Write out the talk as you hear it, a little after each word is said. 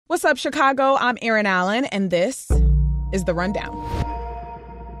What's up, Chicago? I'm Erin Allen, and this is The Rundown.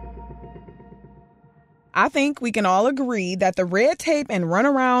 I think we can all agree that the red tape and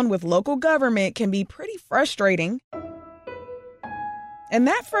runaround with local government can be pretty frustrating. And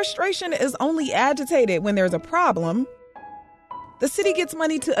that frustration is only agitated when there's a problem. The city gets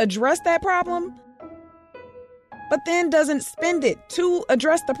money to address that problem, but then doesn't spend it to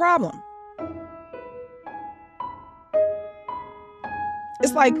address the problem.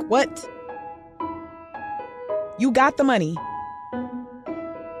 It's like, what? You got the money.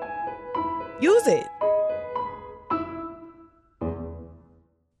 Use it.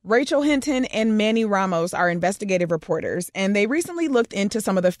 Rachel Hinton and Manny Ramos are investigative reporters, and they recently looked into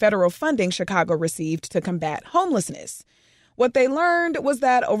some of the federal funding Chicago received to combat homelessness. What they learned was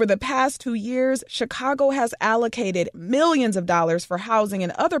that over the past 2 years, Chicago has allocated millions of dollars for housing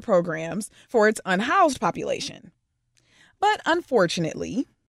and other programs for its unhoused population. But unfortunately,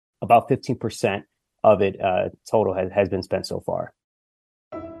 about 15% of it total has been spent so far.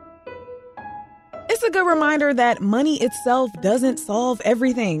 It's a good reminder that money itself doesn't solve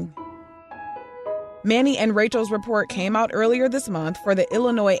everything. Manny and Rachel's report came out earlier this month for the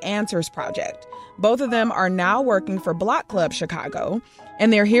Illinois Answers Project. Both of them are now working for Block Club Chicago,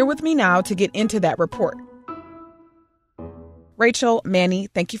 and they're here with me now to get into that report. Rachel, Manny,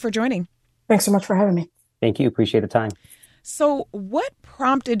 thank you for joining. Thanks so much for having me. Thank you. Appreciate the time. So what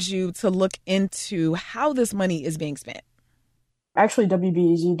prompted you to look into how this money is being spent? Actually,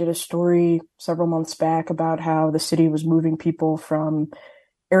 WBEZ did a story several months back about how the city was moving people from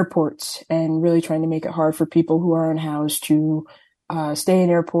airports and really trying to make it hard for people who are unhoused to stay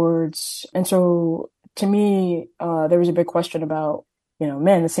in airports. And so to me, there was a big question about,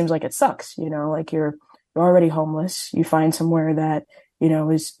 man, this seems like it sucks. Like you're already homeless. You find somewhere that,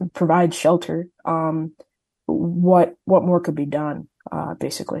 provides shelter. What more could be done,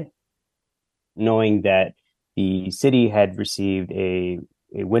 basically? Knowing that the city had received a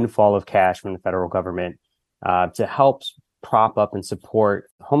windfall of cash from the federal government to help prop up and support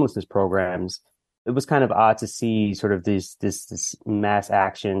homelessness programs, it was kind of odd to see sort of this mass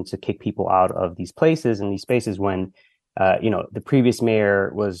action to kick people out of these places and these spaces when, the previous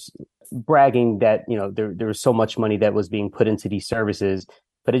mayor was bragging that, there was so much money that was being put into these services.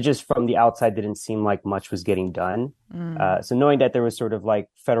 But it just from the outside didn't seem like much was getting done. So knowing that there was sort of like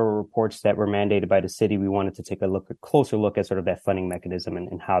federal reports that were mandated by the city, we wanted to take a closer look at sort of that funding mechanism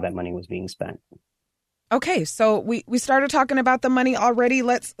and how that money was being spent. Okay, so we started talking about the money already.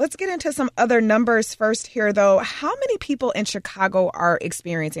 Let's get into some other numbers first here, though. How many people in Chicago are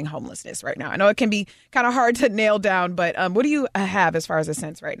experiencing homelessness right now? I know it can be kind of hard to nail down, but what do you have as far as a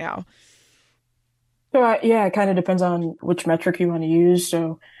sense right now? So, it kind of depends on which metric you want to use.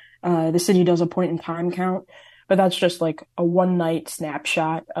 So the city does a point in time count, but that's just like a one night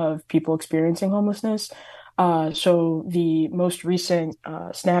snapshot of people experiencing homelessness. So the most recent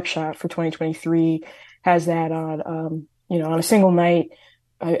snapshot for 2023 has that on a single night,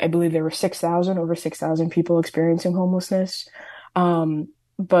 I believe there were over 6,000 people experiencing homelessness.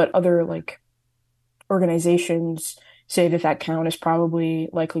 But other like organizations say that count is probably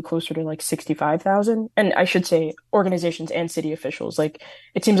likely closer to like 65,000. And I should say organizations and city officials. Like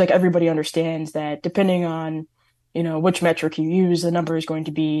it seems like everybody understands that depending on, which metric you use, the number is going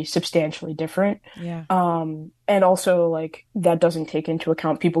to be substantially different. Yeah. And also like that doesn't take into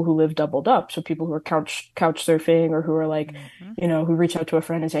account people who live doubled up. So people who are couch surfing or who are like, who reach out to a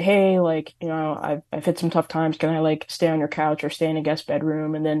friend and say, hey, like, I've hit some tough times. Can I like stay on your couch or stay in a guest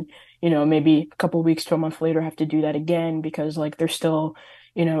bedroom? And then, maybe a couple of weeks to a month later have to do that again because like they're still,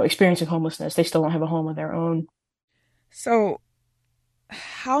 experiencing homelessness. They still don't have a home of their own. So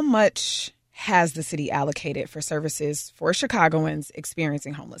how much has the city allocated for services for Chicagoans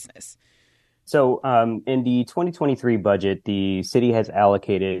experiencing homelessness? So in the 2023 budget, the city has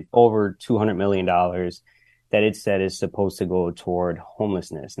allocated over $200 million that it said is supposed to go toward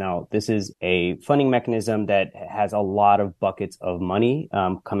homelessness. Now, this is a funding mechanism that has a lot of buckets of money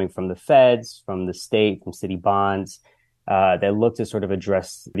coming from the feds, from the state, from city bonds that look to sort of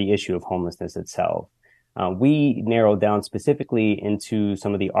address the issue of homelessness itself. We narrowed down specifically into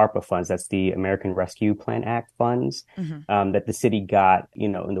some of the ARPA funds. That's the American Rescue Plan Act funds that the city got,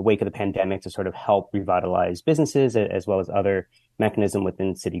 in the wake of the pandemic to sort of help revitalize businesses as well as other mechanism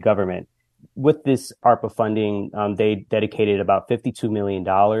within city government. With this ARPA funding, they dedicated about $52 million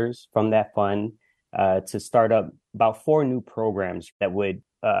from that fund to start up about 4 new programs that would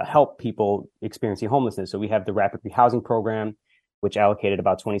help people experiencing homelessness. So we have the Rapid Rehousing Program, which allocated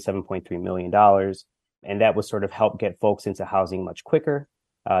about $27.3 million. And that would sort of help get folks into housing much quicker.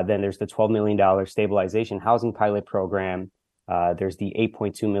 Then there's the $12 million stabilization housing pilot program There's the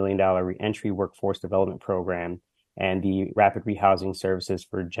 $8.2 million reentry workforce development program and the rapid rehousing services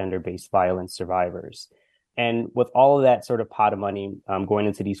for gender-based violence survivors. And with all of that sort of pot of money going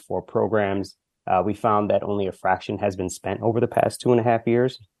into these four programs, we found that only a fraction has been spent over the past 2.5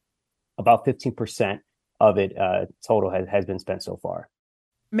 years. About 15% of it total has been spent so far.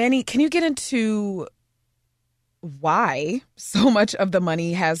 Manny, can you get into why so much of the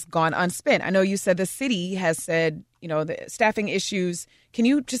money has gone unspent? I know you said the city has said, the staffing issues. Can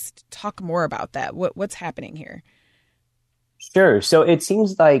you just talk more about that? What's happening here? Sure. So it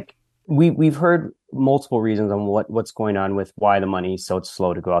seems like we've heard multiple reasons on what's going on with why the money is so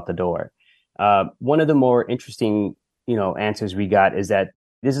slow to go out the door. One of the more interesting, answers we got is that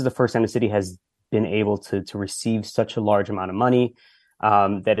this is the first time the city has been able to receive such a large amount of money,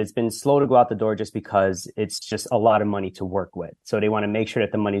 that it's been slow to go out the door just because it's just a lot of money to work with. So they want to make sure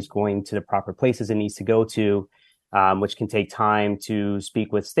that the money is going to the proper places it needs to go to, which can take time to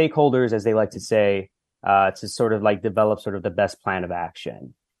speak with stakeholders, as they like to say, to sort of like develop sort of the best plan of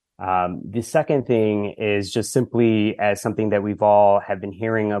action. The second thing is just simply as something that we've all have been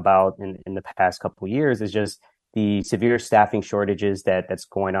hearing about in the past couple of years is just the severe staffing shortages that's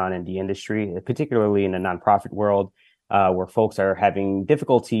going on in the industry, particularly in the nonprofit world, where folks are having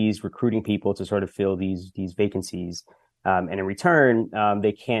difficulties recruiting people to sort of fill these vacancies. And in return,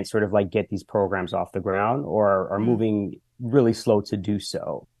 they can't sort of like get these programs off the ground or are moving really slow to do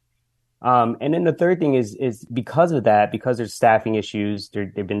so. And then the third thing is because of that, because there's staffing issues,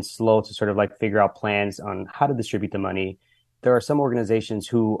 they've been slow to sort of like figure out plans on how to distribute the money. There are some organizations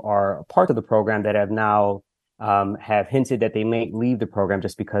who are a part of the program that have now have hinted that they may leave the program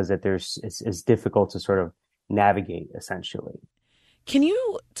just because that it's difficult to sort of navigate, essentially. Can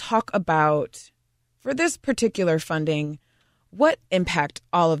you talk about, for this particular funding, what impact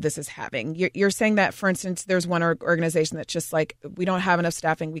all of this is having? You're saying that, for instance, there's one organization that's just like, we don't have enough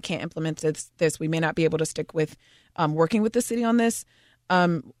staffing, we can't implement this, we may not be able to stick with working with the city on this.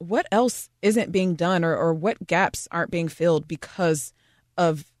 What else isn't being done or what gaps aren't being filled because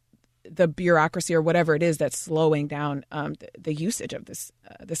of the bureaucracy or whatever it is that's slowing down the usage of this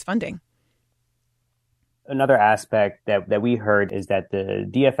funding? Another aspect that we heard is that the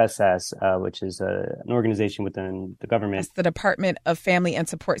DFSS, which is an organization within the government. That's the Department of Family and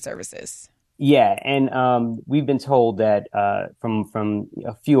Support Services. Yeah, and we've been told that from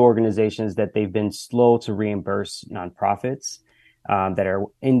a few organizations that they've been slow to reimburse nonprofits that are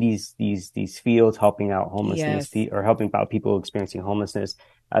in these fields helping out homelessness, Yes. or helping out people experiencing homelessness.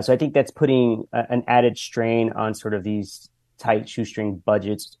 So I think that's putting an added strain on sort of these tight shoestring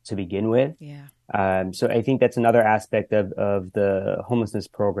budgets to begin with. Yeah. So I think that's another aspect of the homelessness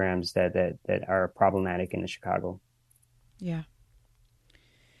programs that are problematic in Chicago. Yeah.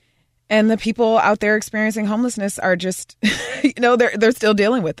 And the people out there experiencing homelessness are just, they're still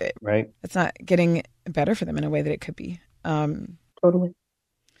dealing with it. Right. It's not getting better for them in a way that it could be. Totally.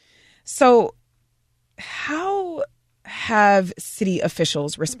 So how have city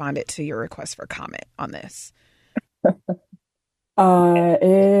officials responded to your request for comment on this?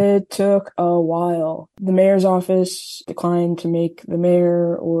 It took a while. The mayor's office declined to make the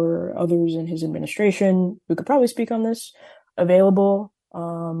mayor or others in his administration who could probably speak on this available.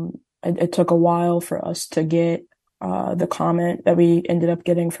 It took a while for us to get the comment that we ended up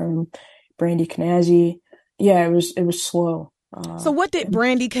getting from Brandy Canazzi. Yeah, it was slow. So what did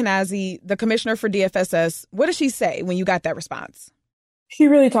Brandy Canazzi, the commissioner for DFSS, what did she say when you got that response? She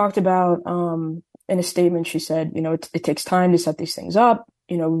really talked about, in a statement, she said, it takes time to set these things up.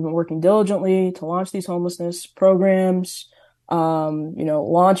 We've been working diligently to launch these homelessness programs.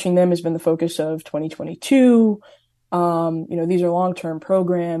 Launching them has been the focus of 2022. These are long-term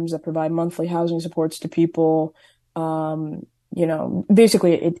programs that provide monthly housing supports to people.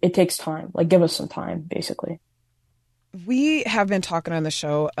 Basically it takes time, like give us some time, basically. We have been talking on the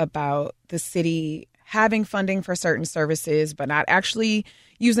show about the city having funding for certain services, but not actually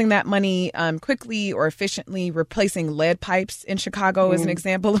using that money quickly or efficiently. Replacing lead pipes in Chicago is an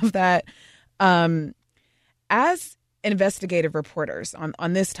example of that. As investigative reporters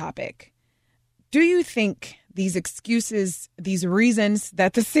on this topic, do you think these excuses, these reasons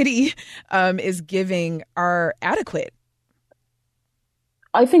that the city is giving are adequate?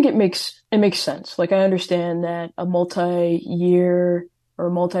 I think it makes sense. Like, I understand that a multi-year or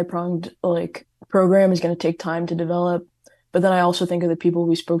multi-pronged program is going to take time to develop. But then I also think of the people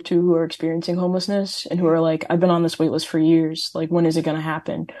we spoke to who are experiencing homelessness and who are like, I've been on this wait list for years. Like, when is it going to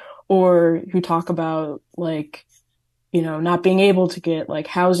happen? Or who talk about not being able to get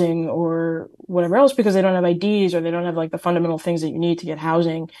housing or whatever else because they don't have IDs or they don't have the fundamental things that you need to get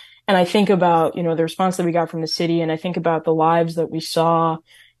housing. And I think about, the response that we got from the city, and I think about the lives that we saw,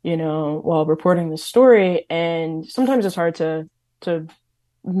 while reporting this story. And sometimes it's hard to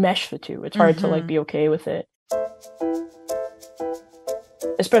mesh the two. It's hard to like be okay with it.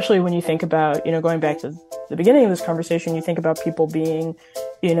 Especially when you think about, going back to the beginning of this conversation, you think about people being,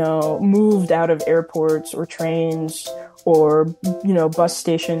 moved out of airports or trains or, bus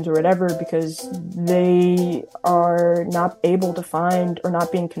stations or whatever because they are not able to find or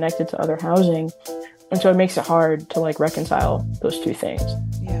not being connected to other housing. And so it makes it hard to like reconcile those two things.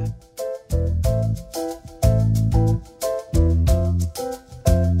 Yeah.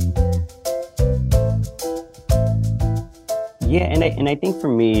 Yeah, and I think for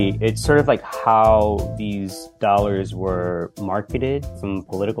me, it's sort of like how these dollars were marketed from a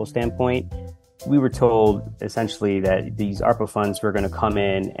political standpoint. We were told essentially that these ARPA funds were going to come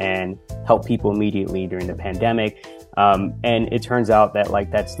in and help people immediately during the pandemic. And it turns out that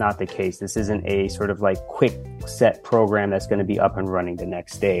like that's not the case. This isn't a sort of like quick set program that's going to be up and running the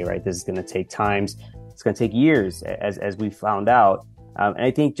next day, right? This is going to take times. It's going to take years, as we found out. And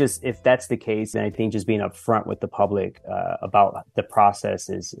I think just if that's the case, and I think just being upfront with the public about the process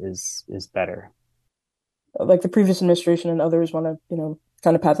is better. Like the previous administration and others want to,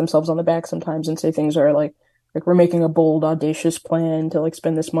 kind of pat themselves on the back sometimes and say things are like we're making a bold, audacious plan to like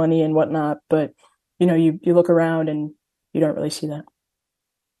spend this money and whatnot. But, you look around and you don't really see that.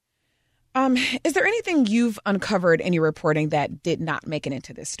 Is there anything you've uncovered in your reporting that did not make it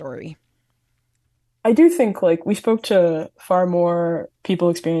into this story? I do think like we spoke to far more people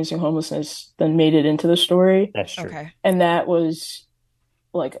experiencing homelessness than made it into the story. That's true. Okay. And that was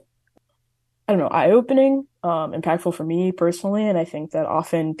like, I don't know, eye-opening, impactful for me personally. And I think that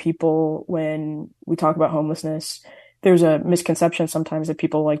often people, when we talk about homelessness, there's a misconception sometimes that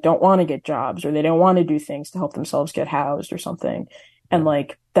people like don't want to get jobs or they don't want to do things to help themselves get housed or something. And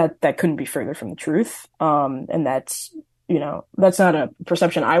like that couldn't be further from the truth. And that's not a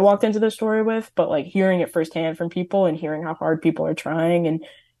perception I walked into this story with, but like hearing it firsthand from people and hearing how hard people are trying and,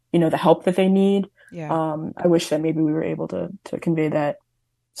 the help that they need. Yeah. I wish that maybe we were able to convey that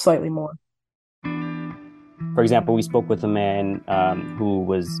slightly more. For example, we spoke with a man who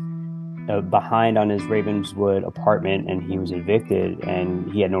was behind on his Ravenswood apartment and he was evicted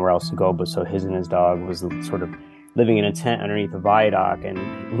and he had nowhere else to go. But so his and his dog was sort of living in a tent underneath a viaduct and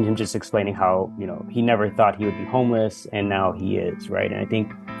him just explaining how, he never thought he would be homeless and now he is, right? And I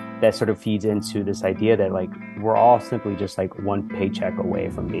think that sort of feeds into this idea that like we're all simply just like one paycheck away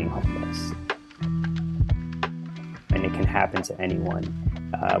from being homeless. And it can happen to anyone,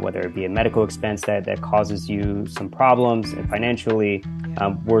 whether it be a medical expense that causes you some problems and financially,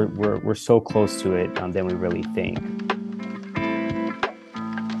 we're so close to it than we really think.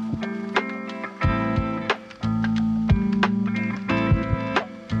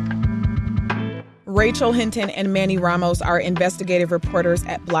 Rachel Hinton and Manny Ramos are investigative reporters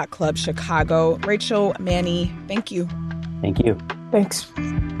at Block Club Chicago. Rachel, Manny, thank you. Thank you. Thanks.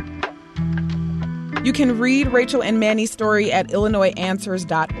 You can read Rachel and Manny's story at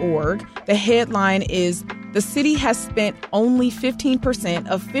IllinoisAnswers.org. The headline is, "The city has spent only 15%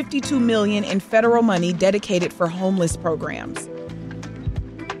 of $52 million in federal money dedicated for homeless programs."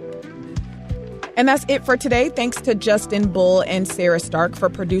 And that's it for today. Thanks to Justin Bull and Sarah Stark for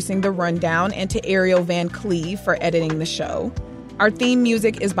producing The Rundown and to Ariel Van Cleve for editing the show. Our theme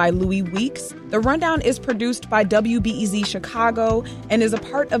music is by Louis Weeks. The Rundown is produced by WBEZ Chicago and is a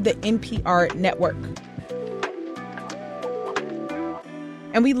part of the NPR network.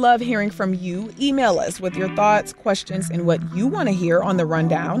 And we love hearing from you. Email us with your thoughts, questions, and what you want to hear on The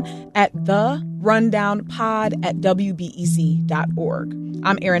Rundown at therundownpod@wbez.org.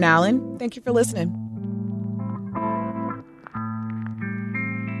 I'm Erin Allen. Thank you for listening.